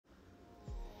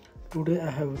Today I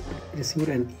have received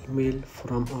an email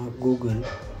from a Google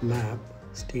map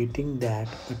stating that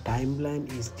the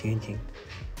timeline is changing.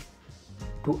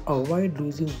 To avoid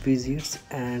losing visits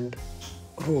and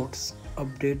routes,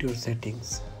 update your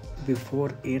settings before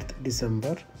 8th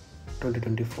December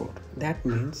 2024. That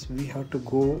means we have to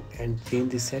go and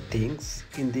change the settings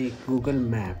in the Google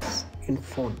Maps in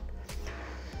phone.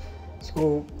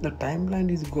 So the timeline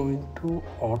is going to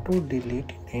auto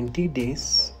delete in 90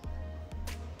 days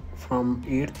from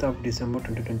 8th of December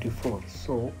 2024.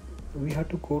 So we have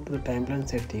to go to the timeline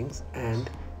settings and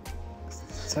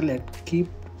select keep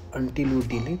until you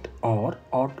delete or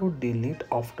auto delete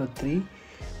after 3,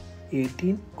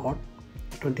 18 or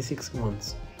 26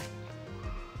 months,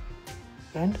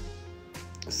 and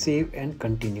save and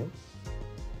continue.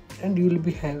 And you will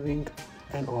be having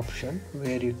an option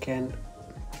where you can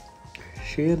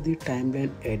share the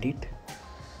timeline edit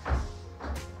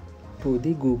to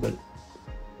the Google.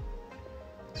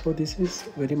 So this is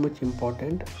very much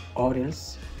important, or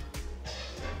else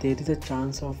there is a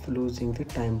chance of losing the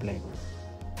timeline,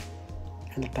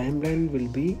 and the timeline will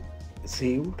be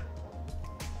saved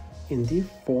in the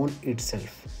phone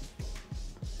itself.